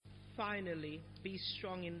Finally, be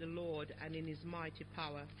strong in the Lord and in his mighty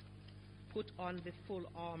power. Put on the full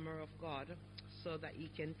armor of God, so that ye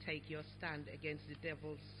can take your stand against the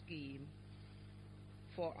devil's scheme.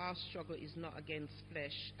 For our struggle is not against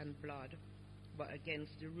flesh and blood, but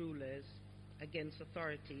against the rulers, against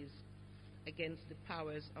authorities, against the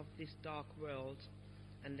powers of this dark world,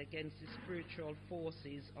 and against the spiritual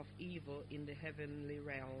forces of evil in the heavenly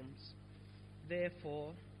realms.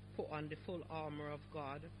 Therefore, put on the full armor of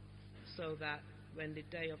God, so that when the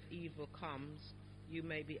day of evil comes, you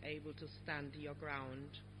may be able to stand your ground,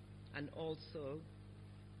 and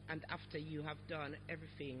after you have done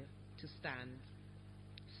everything, to stand.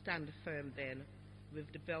 Stand firm then,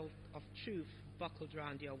 with the belt of truth buckled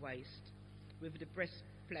round your waist, with the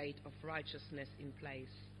breastplate of righteousness in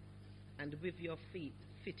place, and with your feet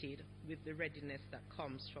fitted with the readiness that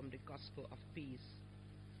comes from the gospel of peace.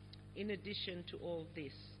 In addition to all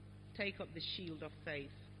this, take up the shield of faith,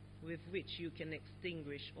 with which you can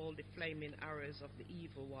extinguish all the flaming arrows of the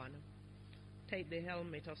evil one. Take the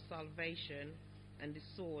helmet of salvation and the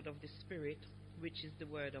sword of the Spirit, which is the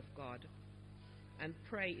word of God, and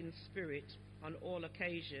pray in spirit on all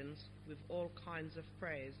occasions with all kinds of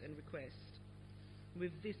prayers and requests.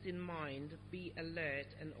 With this in mind, be alert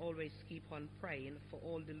and always keep on praying for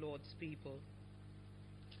all the Lord's people.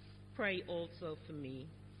 Pray also for me,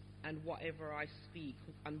 and whenever I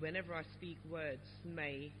speak, words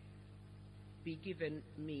may be given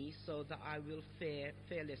me, so that I will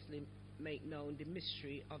fearlessly make known the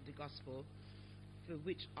mystery of the gospel, for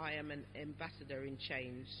which I am an ambassador in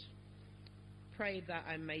chains. Pray that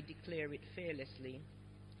I may declare it fearlessly,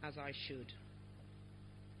 as I should.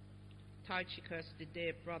 Tychicus, the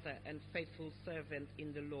dear brother and faithful servant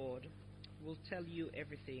in the Lord, will tell you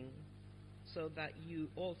everything, so that you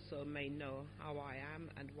also may know how I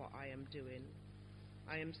am and what I am doing.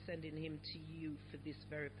 I am sending him to you for this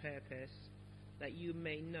very purpose, that you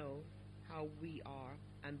may know how we are,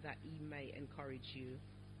 and that he may encourage you.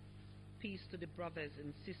 Peace to the brothers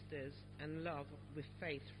and sisters, and love with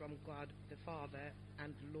faith from God the Father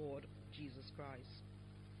and Lord Jesus Christ.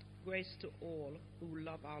 Grace to all who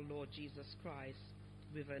love our Lord Jesus Christ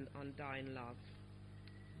with an undying love.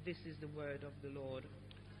 This is the word of the Lord.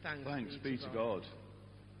 Thanks be to God.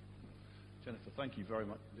 Jennifer, thank you very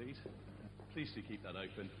much indeed. Please do keep that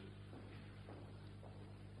open.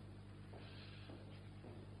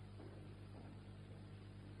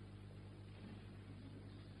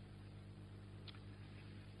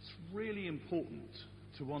 It's really important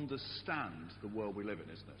to understand the world we live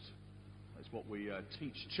in, isn't it? It's what we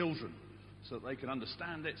teach children, so that they can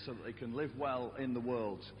understand it, so that they can live well in the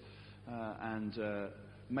world and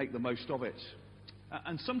make the most of it.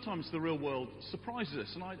 And sometimes the real world surprises us,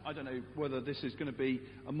 and I don't know whether this is going to be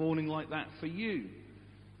a morning like that for you.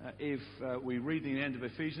 If we read the end of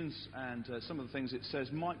Ephesians, and some of the things it says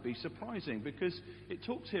might be surprising, because it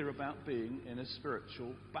talks here about being in a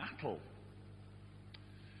spiritual battle.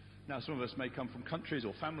 Now, some of us may come from countries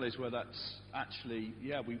or families where that's actually,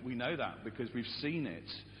 we know that because we've seen it.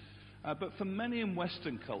 But for many in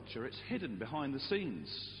Western culture, it's hidden behind the scenes.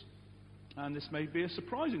 And this may be a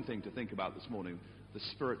surprising thing to think about this morning, the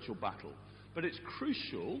spiritual battle. But it's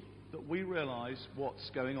crucial that we realise what's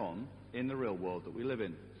going on in the real world that we live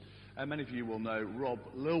in. Many of you will know Rob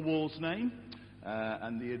Lilwall's name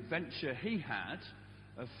and the adventure he had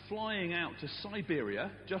of flying out to Siberia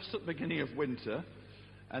just at the beginning of winter,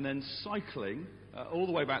 and then cycling all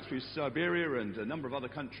the way back through Siberia and a number of other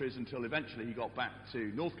countries until eventually he got back to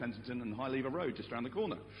North Kensington and High Lever Road, just around the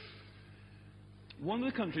corner. One of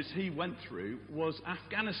the countries he went through was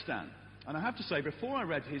Afghanistan. And I have to say, before I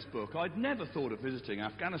read his book, I'd never thought of visiting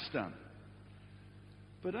Afghanistan.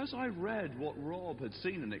 But as I read what Rob had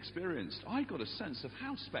seen and experienced, I got a sense of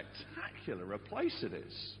how spectacular a place it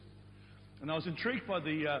is. And I was intrigued by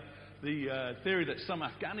the theory that some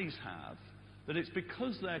Afghanis have, that it's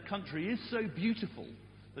because their country is so beautiful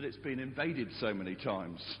that it's been invaded so many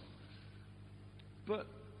times. But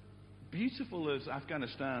beautiful as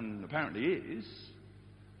Afghanistan apparently is,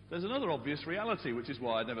 there's another obvious reality, which is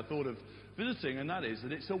why I'd never thought of visiting, and that is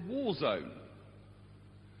that it's a war zone.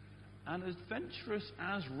 And adventurous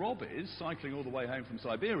as Rob is, cycling all the way home from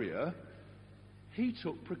Siberia, he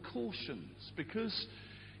took precautions because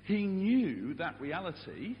he knew that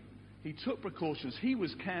reality. He took precautions. He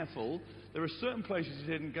was careful. There are certain places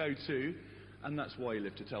he didn't go to, and that's why he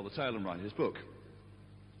lived to tell the tale and write his book.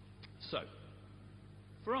 So,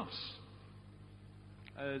 for us,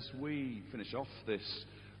 as we finish off this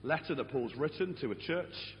letter that Paul's written to a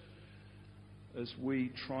church, as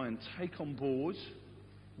we try and take on board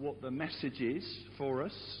what the message is for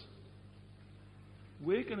us,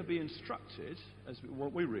 we're going to be instructed, as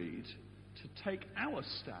what we read, to take our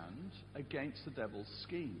stand against the devil's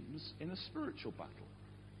schemes in a spiritual battle.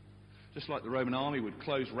 Just like the Roman army would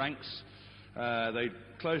close ranks, they'd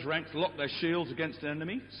close ranks, lock their shields against the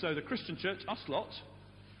enemy. So the Christian church, us lot,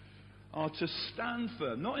 are to stand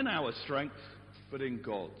firm, not in our strength, but in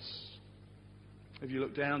God's. If you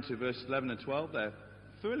look down to verses 11 and 12, they're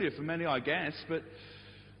familiar for many, I guess, but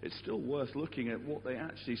it's still worth looking at what they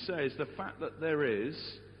actually say. Is the fact that there is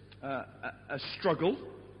a struggle,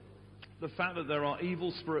 the fact that there are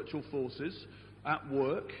evil spiritual forces at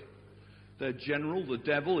work. Their general, the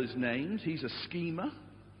devil, is named. He's a schemer.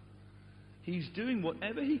 He's doing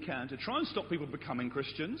whatever he can to try and stop people becoming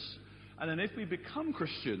Christians. And then if we become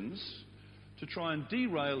Christians, to try and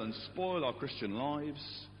derail and spoil our Christian lives,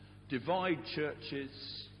 divide churches,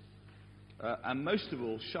 and most of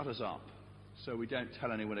all, shut us up so we don't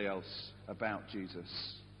tell anybody else about Jesus.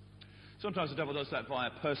 Sometimes the devil does that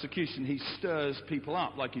via persecution. He stirs people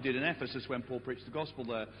up, like he did in Ephesus when Paul preached the gospel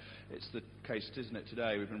there. It's the case, isn't it,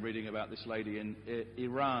 today? We've been reading about this lady in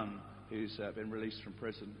Iran who's been released from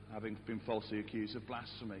prison, having been falsely accused of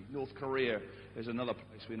blasphemy. North Korea is another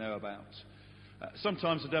place we know about.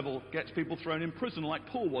 Sometimes the devil gets people thrown in prison, like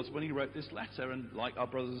Paul was when he wrote this letter, and like our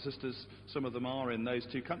brothers and sisters, some of them are in those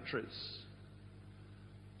two countries.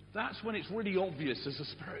 That's when it's really obvious there's a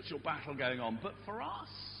spiritual battle going on. But for us,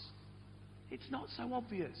 it's not so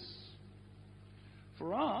obvious.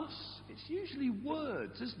 For us, it's usually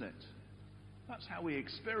words, isn't it? That's how we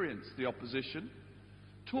experience the opposition.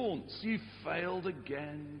 Taunts. You failed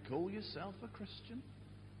again. Call yourself a Christian.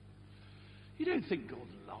 You don't think God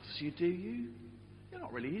loves you, do you? You're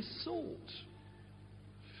not really his sort.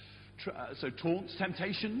 So taunts,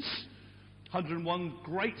 temptations, 101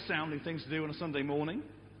 great sounding things to do on a Sunday morning.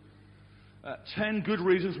 10 good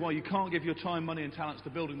reasons why you can't give your time, money and talents to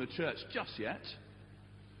building the church just yet.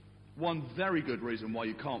 One very good reason why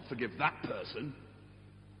you can't forgive that person.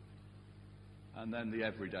 And then the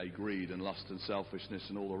everyday greed and lust and selfishness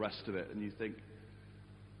and all the rest of it. And you think,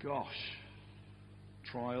 gosh,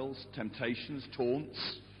 trials, temptations, taunts.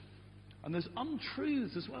 And there's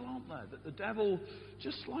untruths as well, aren't there? That the devil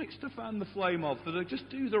just likes to fan the flame of. That just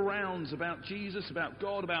do the rounds about Jesus, about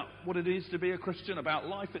God, about what it is to be a Christian, about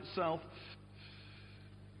life itself.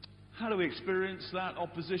 How do we experience that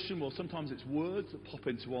opposition? Well, sometimes it's words that pop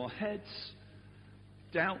into our heads.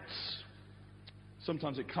 Doubts.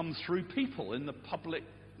 Sometimes it comes through people in the public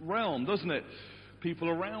realm, doesn't it? People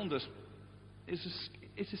around us.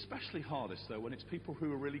 It's especially hardest, though, when it's people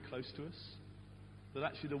who are really close to us. That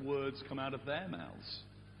actually the words come out of their mouths.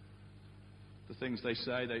 The things they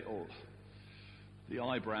say, or the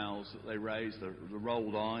eyebrows that they raise, the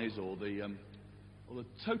rolled eyes, or the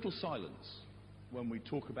total silence when we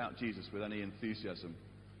talk about Jesus with any enthusiasm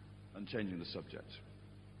and changing the subject.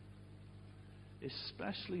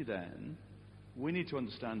 Especially then, we need to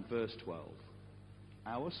understand verse 12.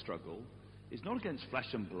 Our struggle is not against flesh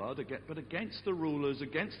and blood, but against the rulers,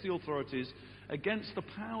 against the authorities, against the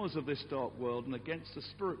powers of this dark world, and against the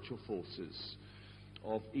spiritual forces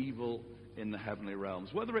of evil in the heavenly realms.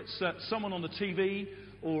 Whether it's someone on the TV,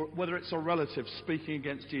 or whether it's a relative speaking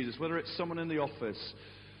against Jesus, whether it's someone in the office,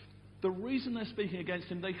 the reason they're speaking against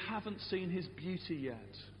him, they haven't seen his beauty yet.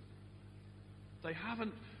 They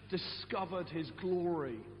haven't discovered his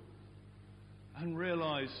glory and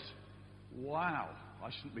realized, wow, I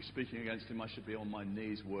shouldn't be speaking against him. I should be on my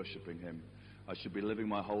knees worshipping him. I should be living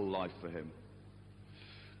my whole life for him.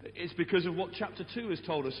 It's because of what chapter 2 has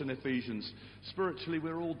told us in Ephesians. Spiritually,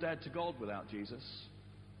 we're all dead to God without Jesus.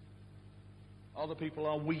 Other people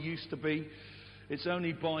are. We used to be. It's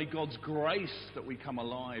only by God's grace that we come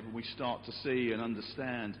alive and we start to see and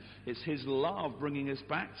understand. It's his love bringing us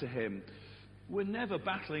back to him. We're never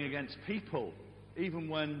battling against people, even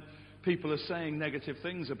when people are saying negative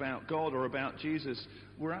things about God or about Jesus.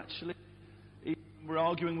 We're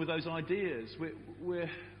arguing with those ideas. We're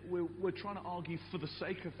trying to argue for the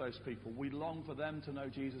sake of those people. We long for them to know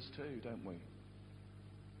Jesus too, don't we?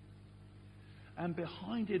 And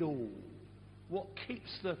behind it all, what keeps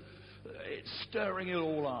it stirring it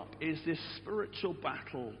all up is this spiritual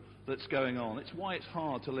battle that's going on. It's why it's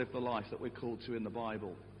hard to live the life that we're called to in the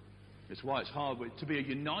Bible. It's why it's hard to be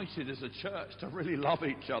united as a church, to really love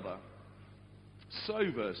each other.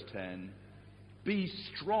 So, verse 10, be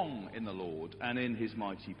strong in the Lord and in his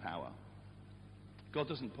mighty power. God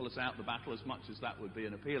doesn't pull us out of the battle as much as that would be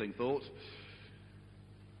an appealing thought.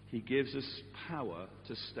 He gives us power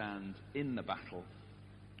to stand in the battle,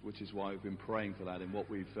 which is why we've been praying for that in what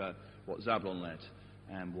Zablon led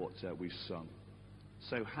and what we've sung.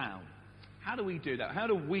 So how? How do we do that? How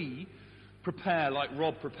do we prepare like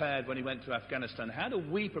Rob prepared when he went to Afghanistan? How do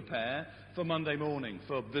we prepare for Monday morning,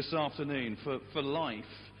 for this afternoon, for life?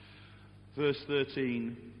 Verse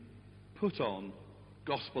 13, put on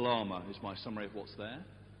gospel armour is my summary of what's there.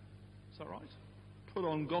 Is that right? Put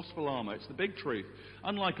on gospel armour. It's the big truth.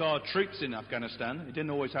 Unlike our troops in Afghanistan, who didn't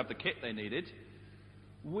always have the kit they needed,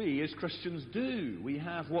 we as Christians do. We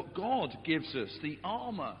have what God gives us, the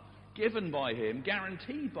armour given by Him,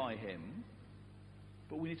 guaranteed by Him,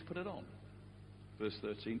 but we need to put it on. Verse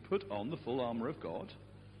 13, put on the full armour of God,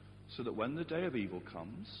 so that when the day of evil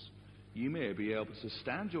comes, you may be able to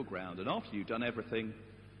stand your ground, and after you've done everything,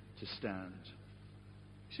 to stand.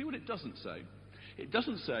 See what it doesn't say? It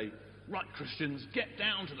doesn't say, right, Christians, get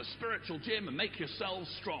down to the spiritual gym and make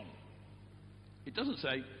yourselves strong. It doesn't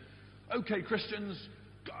say, okay, Christians,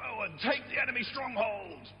 go and take the enemy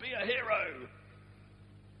strongholds, be a hero.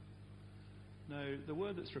 No, the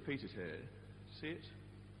word that's repeated here, see it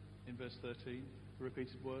in verse 13, the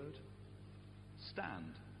repeated word?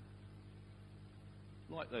 Stand.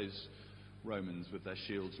 Like those Romans with their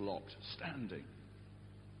shields locked, standing.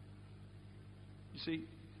 You see,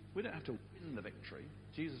 we don't have to win the victory.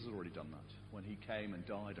 Jesus has already done that when He came and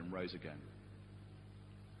died and rose again.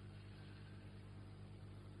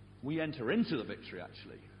 We enter into the victory,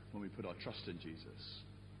 actually, when we put our trust in Jesus.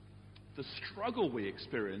 The struggle we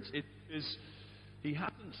experience is He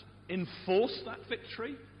hasn't enforced that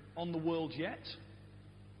victory on the world yet.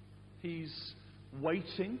 He's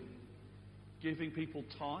waiting, giving people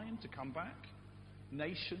time to come back,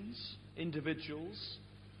 nations, individuals,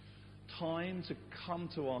 time to come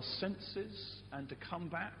to our senses and to come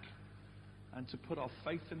back and to put our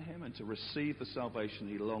faith in Him and to receive the salvation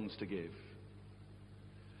He longs to give.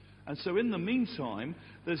 And so in the meantime,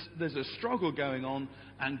 there's a struggle going on,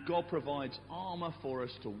 and God provides armour for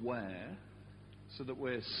us to wear so that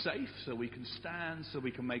we're safe, so we can stand, so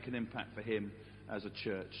we can make an impact for Him as a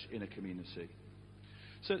church in a community.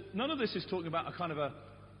 So none of this is talking about a kind of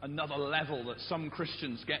another level that some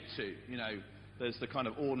Christians get to. You know, there's the kind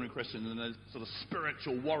of ordinary Christians and there's sort of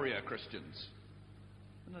spiritual warrior Christians.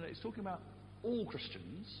 No, it's talking about all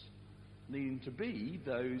Christians needing to be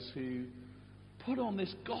those who put on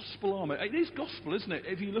this gospel armour. It is gospel, isn't it?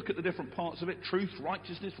 If you look at the different parts of it, truth,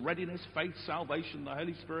 righteousness, readiness, faith, salvation, the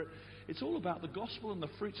Holy Spirit, it's all about the gospel and the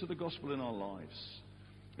fruits of the gospel in our lives.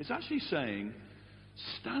 It's actually saying,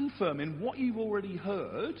 stand firm in what you've already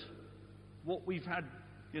heard, what we've had,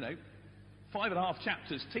 5.5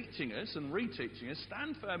 chapters teaching us and reteaching us.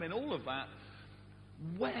 Stand firm in all of that.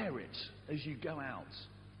 Wear it as you go out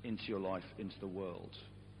into your life, into the world.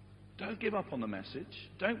 Don't give up on the message.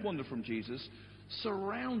 Don't wander from Jesus.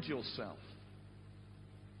 Surround yourself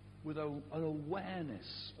with an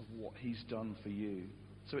awareness of what He's done for you.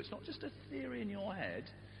 So it's not just a theory in your head,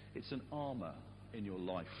 it's an armour in your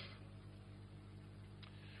life.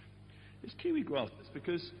 It's key we grasp this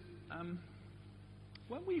because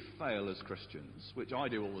when we fail as Christians, which I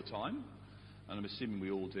do all the time, and I'm assuming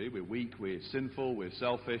we all do, we're weak, we're sinful, we're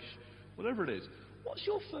selfish, whatever it is, what's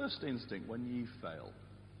your first instinct when you fail?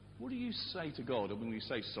 What do you say to God? And when we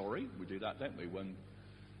say sorry, we do that, don't we? When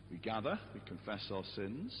we gather, we confess our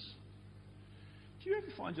sins. Do you ever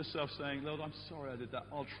find yourself saying, Lord, I'm sorry I did that,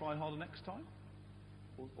 I'll try harder next time?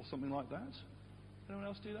 Or something like that? Anyone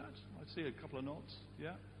else do that? I see a couple of nods.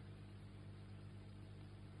 Yeah?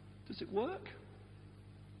 Does it work?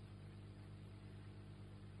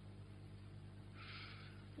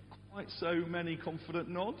 Not quite so many confident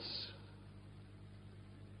nods.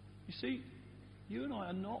 You see, you and I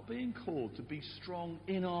are not being called to be strong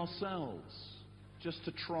in ourselves, just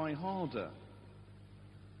to try harder.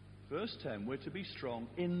 Verse 10, we're to be strong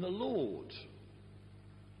in the Lord.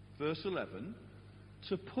 Verse 11,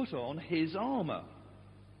 to put on His armour,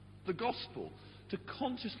 the gospel, to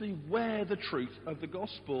consciously wear the truth of the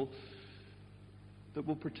gospel that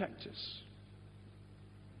will protect us.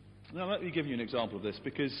 Now let me give you an example of this,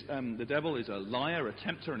 because the devil is a liar, a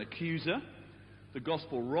tempter, an accuser. The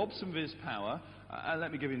gospel robs him of his power.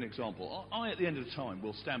 Let me give you an example. I, at the end of the time,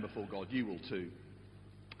 will stand before God. You will too.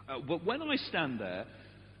 But when I stand there,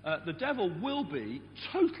 the devil will be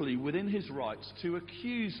totally within his rights to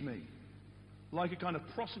accuse me. Like a kind of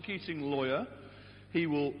prosecuting lawyer, he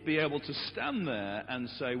will be able to stand there and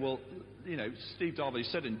say, well, Steve Darby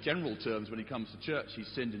said in general terms when he comes to church, he's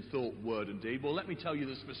sinned in thought, word and deed. Well, let me tell you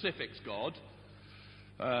the specifics, God.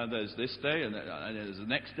 There's this day, and there's the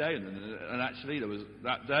next day, and actually there was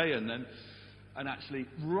that day, and actually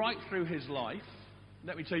right through his life,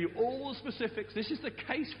 let me tell you all the specifics. This is the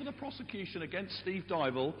case for the prosecution against Steve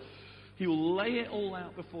Dybel. He will lay it all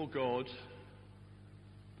out before God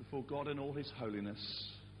in all His holiness.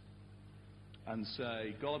 and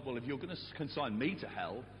say, God, well, if you're going to consign me to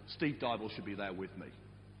hell, Steve Dybel should be there with me.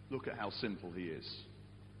 Look at how simple he is.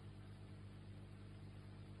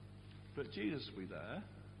 But Jesus will be there,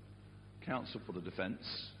 counsel for the defence.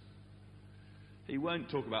 He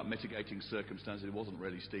won't talk about mitigating circumstances. It wasn't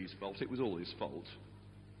really Steve's fault. It was all his fault.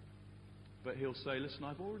 But he'll say, listen,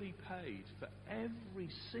 I've already paid for every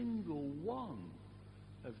single one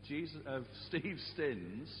of Steve's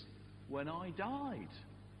sins when I died.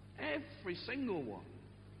 Every single one.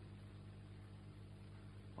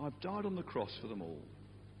 I've died on the cross for them all.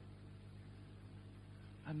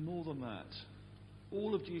 And more than that,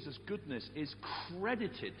 all of Jesus' goodness is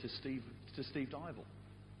credited to Steve Dybel.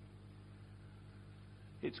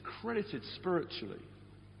 It's credited spiritually.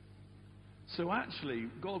 So actually,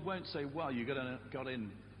 God won't say, well, you got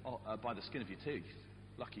in by the skin of your teeth.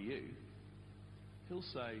 Lucky you. He'll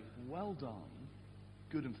say, well done,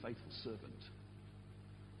 good and faithful servant.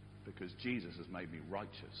 Because Jesus has made me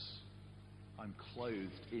righteous. I'm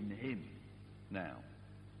clothed in him now.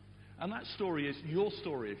 And that story is your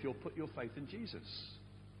story if you'll put your faith in Jesus.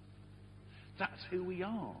 That's who we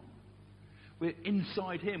are. We're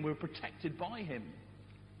inside him. We're protected by him.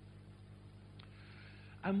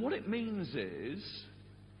 And what it means is,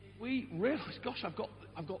 we realise, gosh,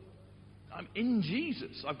 I'm in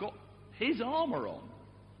Jesus. I've got his armour on.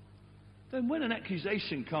 Then when an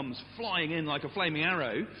accusation comes flying in like a flaming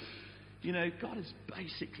arrow, you know, God is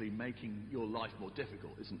basically making your life more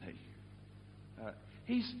difficult, isn't he?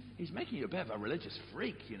 He's making you a bit of a religious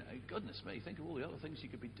freak, you know. Goodness me, think of all the other things you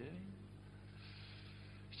could be doing.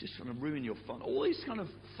 He's just trying to ruin your fun. All these kind of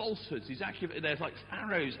falsehoods, there's like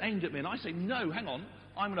arrows aimed at me, and I say, no, hang on.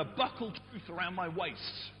 I'm going to buckle truth around my waist.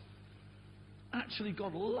 Actually,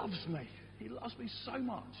 God loves me. He loves me so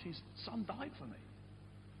much. His son died for me.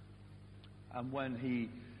 And when he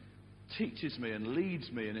teaches me and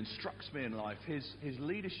leads me and instructs me in life, his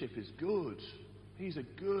leadership is good. He's a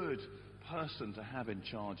good person to have in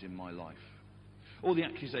charge in my life. Or the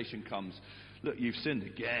accusation comes, look, you've sinned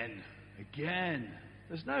again.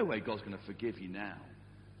 There's no way God's going to forgive you now.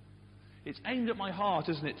 It's aimed at my heart,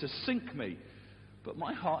 isn't it, to sink me. But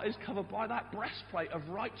my heart is covered by that breastplate of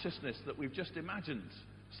righteousness that we've just imagined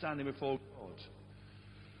standing before God.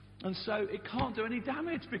 And so it can't do any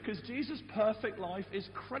damage because Jesus' perfect life is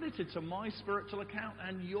credited to my spiritual account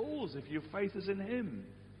and yours if your faith is in him.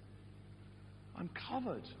 I'm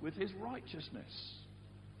covered with his righteousness.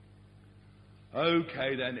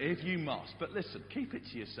 Okay then, if you must. But listen, keep it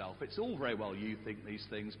to yourself. It's all very well you think these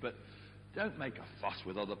things, but don't make a fuss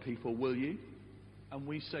with other people, will you? And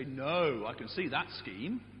we say, no, I can see that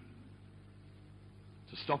scheme.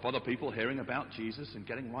 To stop other people hearing about Jesus and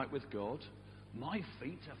getting right with God. My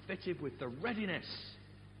feet are fitted with the readiness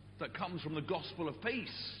that comes from the gospel of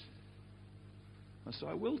peace. And so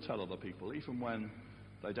I will tell other people, even when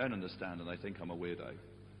they don't understand and they think I'm a weirdo.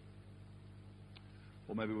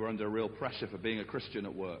 Or maybe we're under real pressure for being a Christian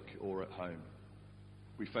at work or at home.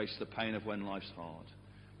 We face the pain of when life's hard.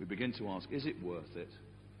 We begin to ask, is it worth it?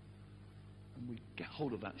 And we get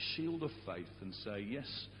hold of that shield of faith and say, yes,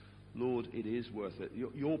 Lord, it is worth it.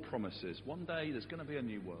 Your promises. One day there's going to be a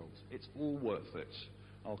new world. It's all worth it.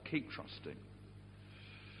 I'll keep trusting.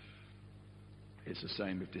 It's the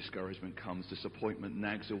same if discouragement comes, disappointment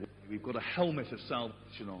nags away. We've got a helmet of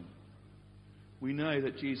salvation on. We know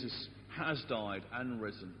that Jesus has died and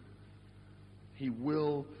risen. He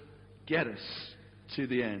will get us to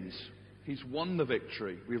the end. He's won the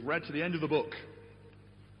victory. We've read to the end of the book.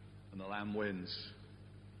 And the Lamb wins.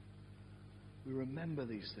 We remember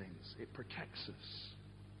these things. It protects us.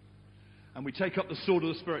 And we take up the sword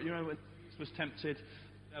of the Spirit. You know, when Jesus was tempted,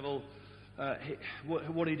 the devil,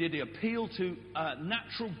 what he did, he appealed to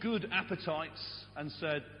natural good appetites and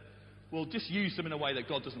said, well, just use them in a way that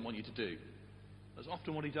God doesn't want you to do. That's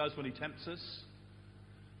often what he does when he tempts us.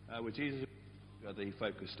 With Jesus, that he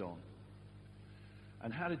focused on.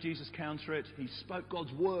 And how did Jesus counter it? He spoke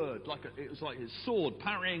God's word. It was like his sword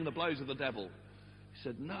parrying the blows of the devil. He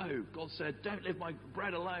said, no. God said, don't live by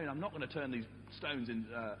bread alone. I'm not going to turn these stones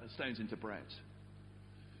into bread.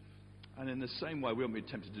 And in the same way, we won't be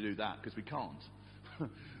tempted to do that because we can't.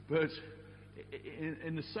 But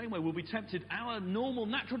in the same way, we'll be tempted. Our normal,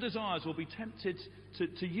 natural desires will be tempted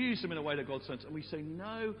to use them in a way that God sends. And we say,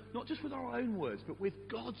 no, not just with our own words, but with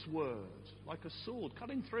God's word, like a sword,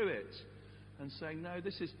 cutting through it. And saying, no,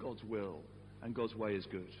 this is God's will, and God's way is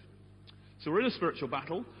good. So we're in a spiritual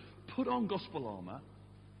battle. Put on gospel armour.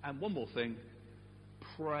 And one more thing,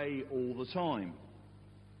 pray all the time.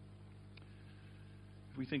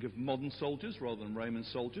 If we think of modern soldiers rather than Roman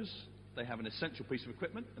soldiers, they have an essential piece of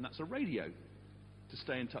equipment, and that's a radio to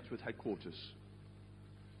stay in touch with headquarters.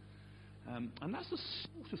 And that's the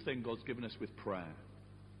sort of thing God's given us with prayer.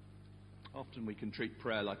 Often we can treat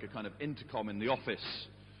prayer like a kind of intercom in the office.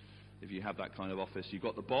 If you have that kind of office, you've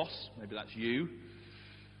got the boss, maybe that's you,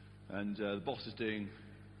 and the boss is doing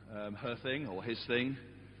her thing or his thing.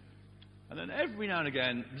 And then every now and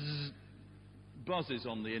again, buzzes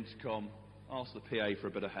on the intercom, asks the PA for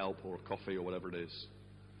a bit of help or a coffee or whatever it is.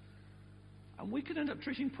 And we can end up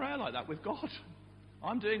treating prayer like that with God.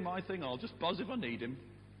 I'm doing my thing, I'll just buzz if I need him.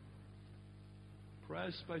 Prayer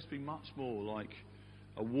is supposed to be much more like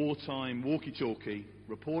a wartime walkie-talkie,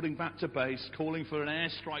 reporting back to base, calling for an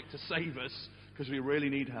airstrike to save us because we really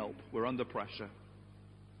need help. We're under pressure.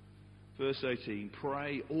 Verse 18,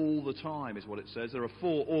 pray all the time is what it says. There are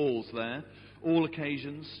 4 alls there. All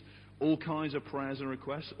occasions, all kinds of prayers and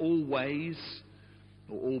requests, all ways,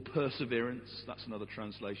 or all perseverance. That's another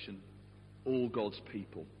translation. All God's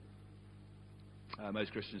people.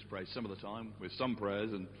 Most Christians pray some of the time with some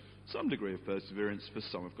prayers and some degree of perseverance for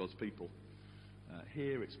some of God's people.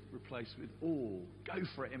 Here it's replaced with all. Go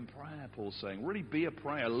for it in prayer, Paul's saying. Really be a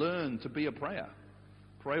prayer. Learn to be a prayer.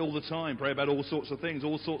 Pray all the time. Pray about all sorts of things,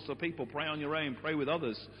 all sorts of people. Pray on your own. Pray with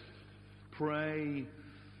others. Pray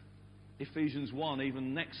Ephesians 1,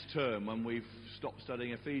 even next term when we've stopped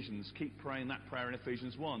studying Ephesians. Keep praying that prayer in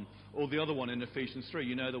Ephesians 1. Or the other one in Ephesians 3.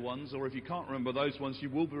 You know the ones. Or if you can't remember those ones, you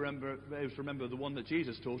will be able to remember the one that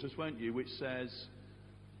Jesus taught us, won't you? Which says,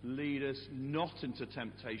 lead us not into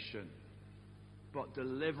temptation, but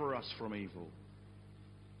deliver us from evil.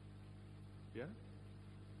 Yeah?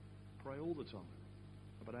 Pray all the time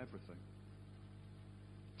about everything.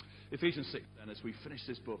 Ephesians 6, then, as we finish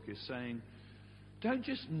this book, is saying, don't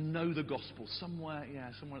just know the gospel somewhere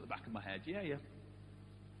at the back of my head. Yeah.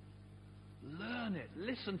 Learn it,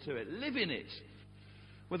 listen to it, live in it.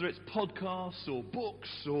 Whether it's podcasts or books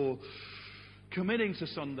or committing to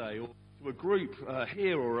Sunday or to a group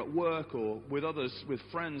here or at work or with others, with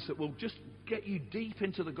friends that will just get you deep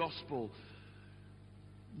into the gospel.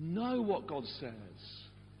 Know what God says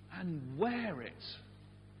and wear it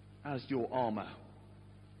as your armour.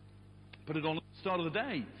 Put it on at the start of the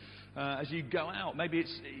day as you go out. Maybe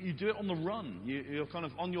you do it on the run. You're kind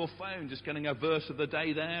of on your phone just getting a verse of the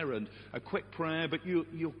day there and a quick prayer, but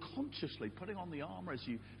you're consciously putting on the armour as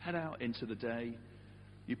you head out into the day.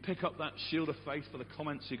 You pick up that shield of faith for the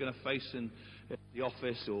comments you're going to face in the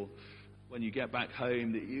office or when you get back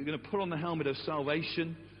home. You're going to put on the helmet of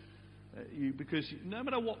salvation because no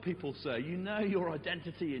matter what people say, you know your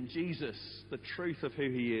identity in Jesus, the truth of who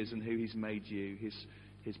he is and who he's made you,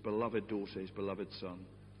 his beloved daughter, his beloved son.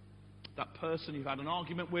 That person you've had an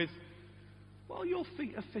argument with, well, your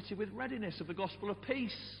feet are fitted with readiness of the gospel of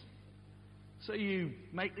peace. So you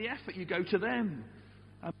make the effort, you go to them.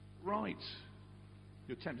 And right,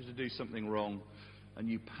 you're tempted to do something wrong, and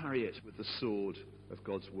you parry it with the sword of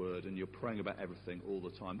God's word, and you're praying about everything all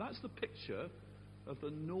the time. That's the picture of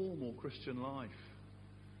the normal Christian life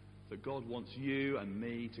that God wants you and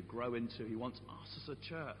me to grow into. He wants us as a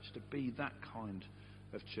church to be that kind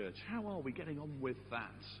of church. How are we getting on with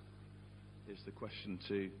that? Is the question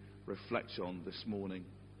to reflect on this morning.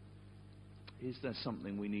 Is there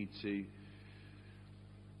something we need to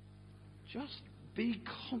just be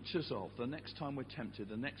conscious of the next time we're tempted,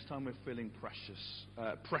 the next time we're feeling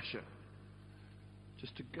pressure?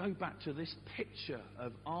 Just to go back to this picture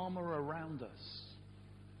of armour around us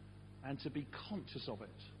and to be conscious of it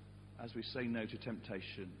as we say no to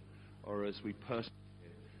temptation or as we persevere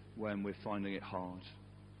when we're finding it hard.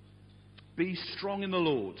 Be strong in the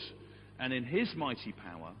Lord and in his mighty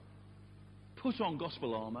power. Put on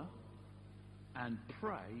gospel armour and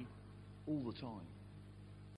pray all the time.